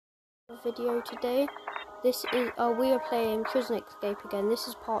video today. This is we are playing Prison Escape again. This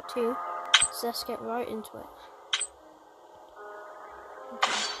is part 2, so let's get right into it.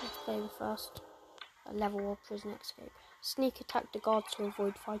 Okay, let's play the first level of Prison Escape. Sneak attack the guards to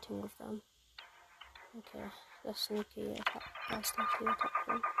avoid fighting with them. Okay, let's sneaky attack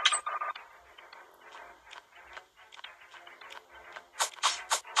them.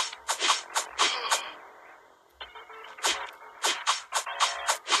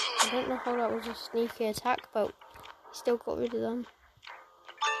 I don't know how that was a sneaky attack, but we still got rid of them.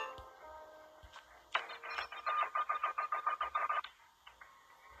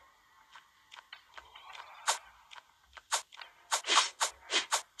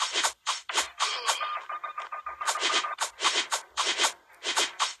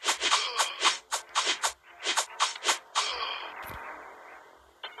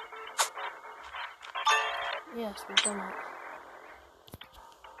 Yes, we've done it.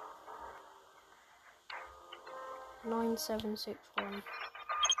 9761.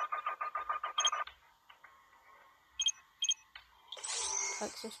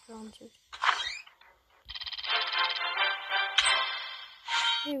 Access granted.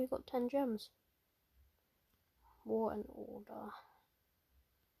 Hey, we got 10 gems. War and Order.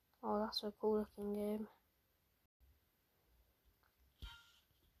 Oh, that's a cool looking game.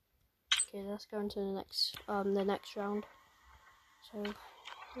 Okay, let's go into the next round. So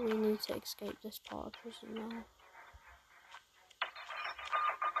we need to escape this part of prison now.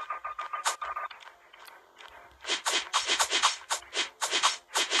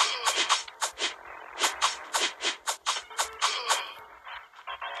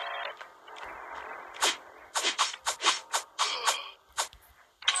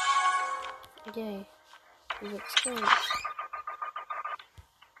 Yay, we've escaped.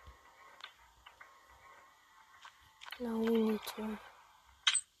 Now we need to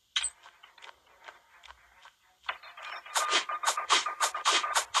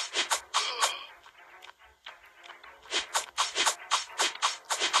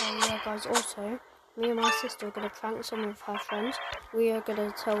yeah guys, also me and my sister are gonna prank some of her friends. We are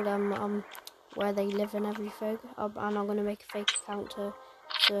gonna tell them where they live and everything, and I'm gonna make a fake account to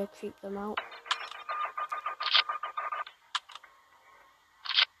creep them out.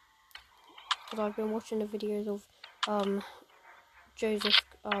 But I've been watching the videos of Joseph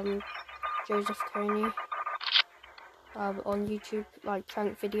Kony on YouTube, like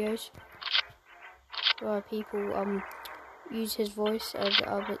prank videos where people use his voice and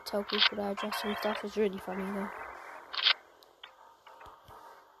tell people their address and stuff. It's really funny though.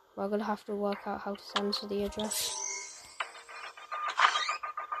 We're gonna have to work out how to censor the address.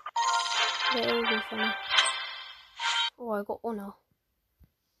 But it will be funny. Oh, I got honor.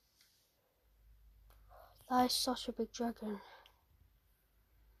 That is such a big dragon.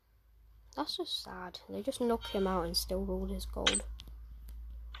 That's just sad. They just knock him out and steal all his gold.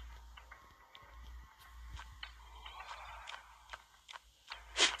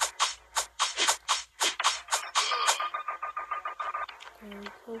 Okay, we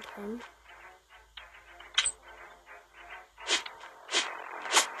killed him.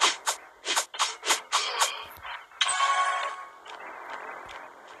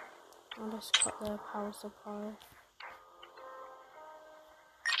 I'll just cut the power supply.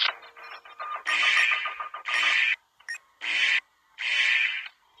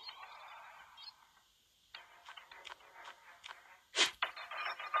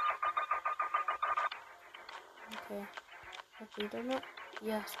 Okay, have we done it?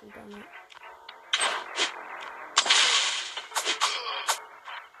 Yes, we've done it.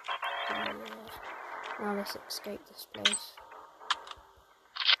 Yeah. Now let's escape this place.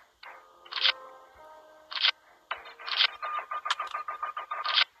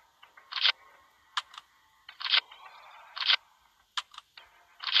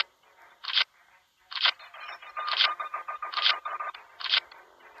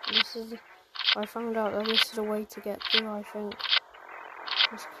 I found out that this is a way to get through, I think.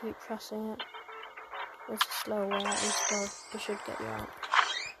 Just keep pressing it. There's a slow way out and still we should get you out.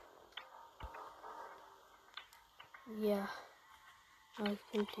 Yeah. I've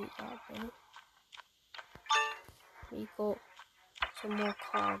completed that bit. We got some more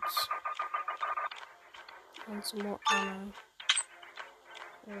cards. And some more ammo.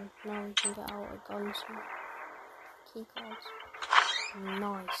 So now we can get out a gun, some key cards.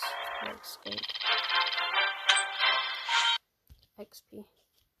 Nice. Escape. XP.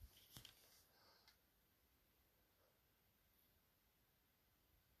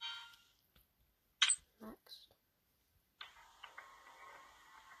 Next.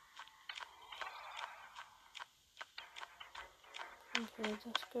 Okay,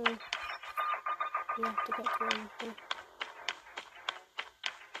 let's go You have to get to everything.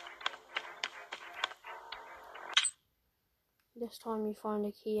 This time you find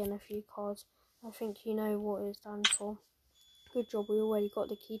a key and a few cards. I think you know what it stands for. Good job, we already got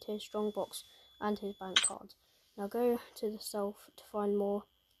the key to his strongbox and his bank cards. Now go to the shelf to find more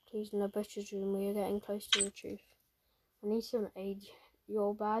clues in the butcher's room. We are getting close to the truth. I need some aid.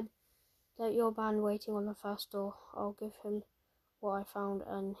 You're bad. Let your man waiting on the first door. I'll give him what I found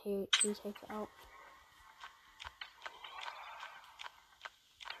and he take it out.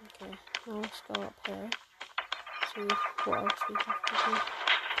 Okay, now let's go up here. See what else we have to do.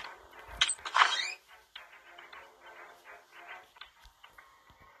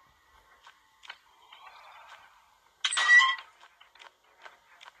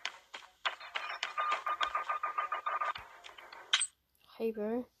 Hey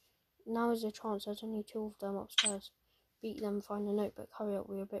bro, now is the chance. There's only 2 of them upstairs. Beat them, find a notebook. Hurry up,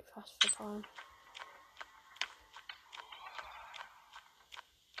 we're a bit pressed for time.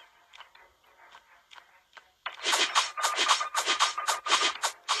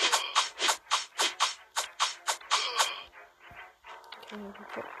 Okay, we've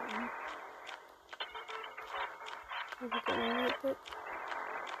got one. Have we got a notebook?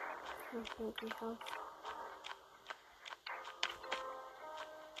 I think we have.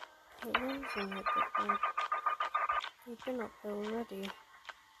 Wait, where is the notebook then? We've been up here already.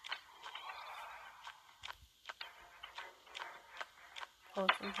 Oh,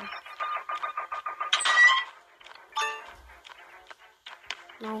 something.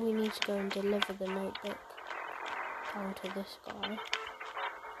 Now we need to go and deliver the notebook down to this guy.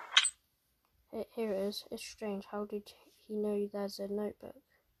 Here it is. It's strange. How did he know there's a notebook?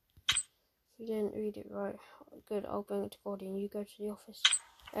 He didn't read it right. Good, I'll bring it to Guardian. You go to the office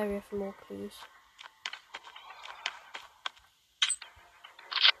area for more clues.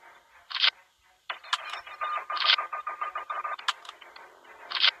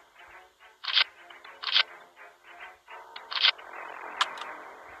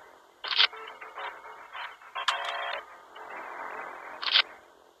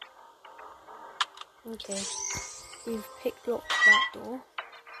 Okay, we've picklocked that door.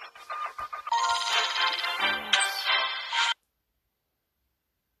 Yes.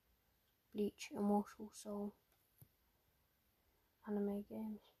 Bleach, Immortal Soul, anime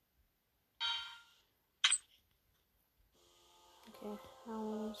games. Okay, now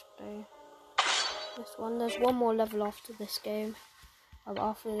we need to play this one. There's one more level after this game,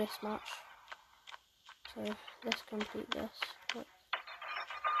 after this match. So let's complete this. Look.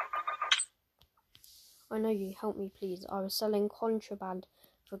 I know you, help me please. I was selling contraband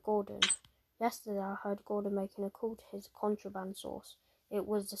for Gordon. Yesterday I heard Gordon making a call to his contraband source. It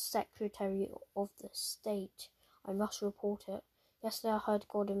was the Secretary of the State. I must report it. Yesterday I heard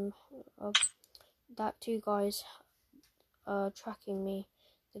Gordon, that 2 guys tracking me.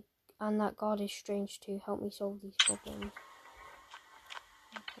 And that guard is strange too. Help me solve these problems.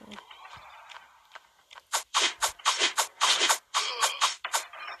 Okay.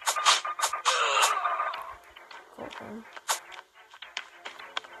 Got them.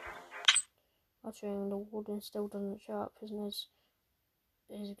 Uttering, the warden still doesn't show up. Prisoners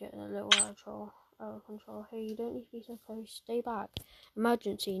is getting a little out of control. Hey, you don't need to be so close. Stay back.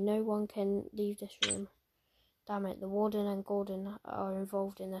 Emergency. No one can leave this room. Damn it, the warden and Gordon are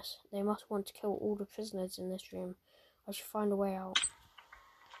involved in this. They must want to kill all the prisoners in this room. I should find a way out.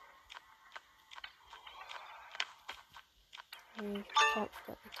 We can't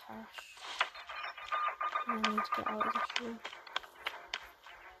forget the cash. I need to get out of this room.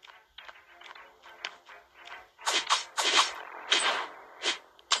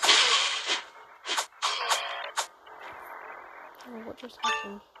 Oh, what just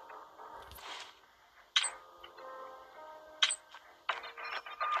happened?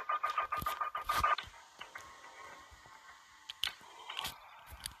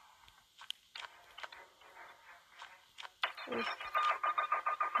 Oh,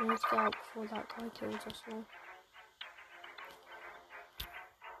 I need to get out before that guy kills us all.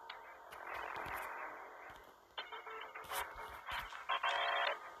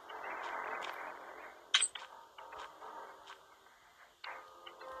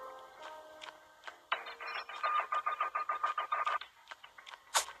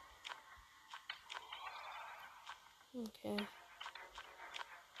 Okay.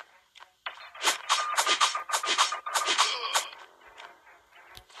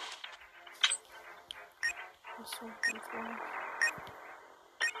 There's something wrong.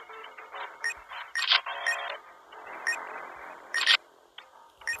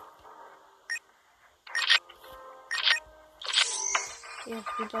 Yes,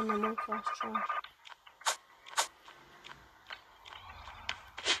 we've done them all first try.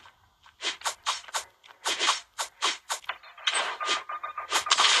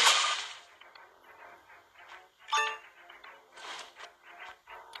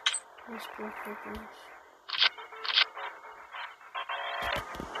 Let's go for this.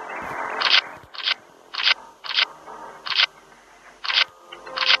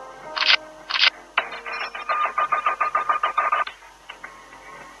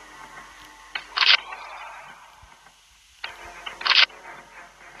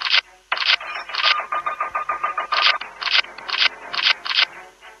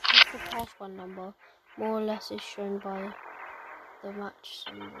 That's the pass one number. More or less is shown by the match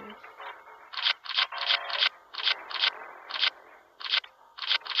symbol.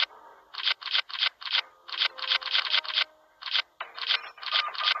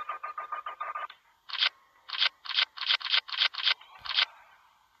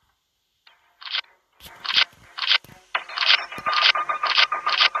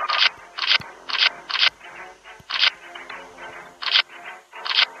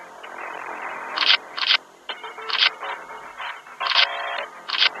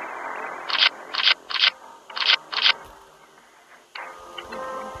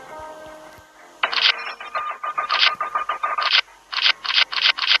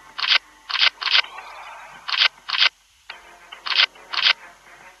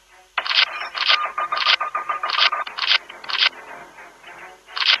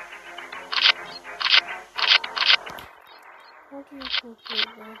 How do you complete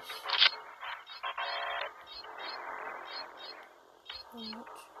this? How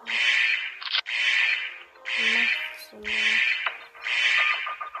much? Maths and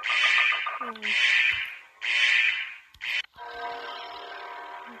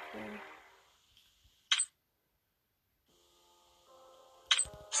okay.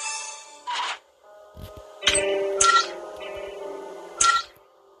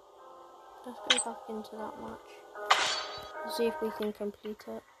 Let's go back into that match. See if we can complete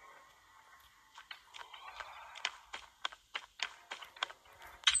it.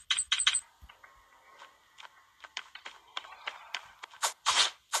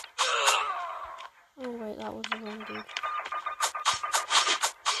 Oh wait, that was the wrong dude.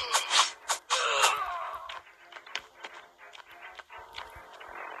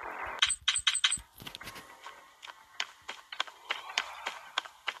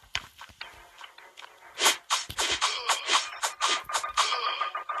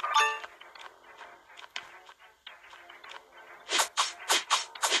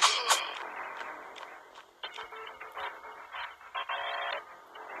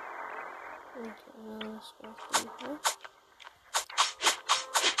 Okay, now let's go through here.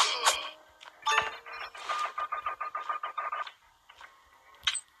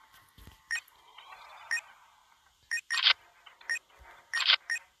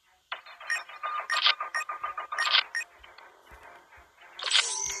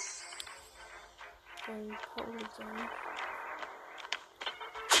 And hold down.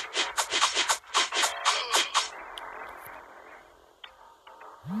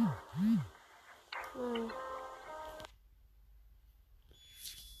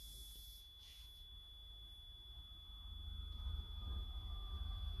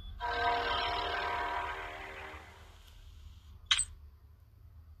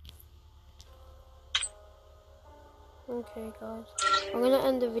 Okay guys, I'm going to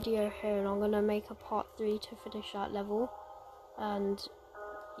end the video here and I'm going to make a part 3 to finish that level. And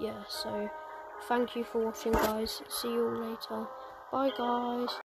yeah, so thank you for watching guys, see you all later, bye guys.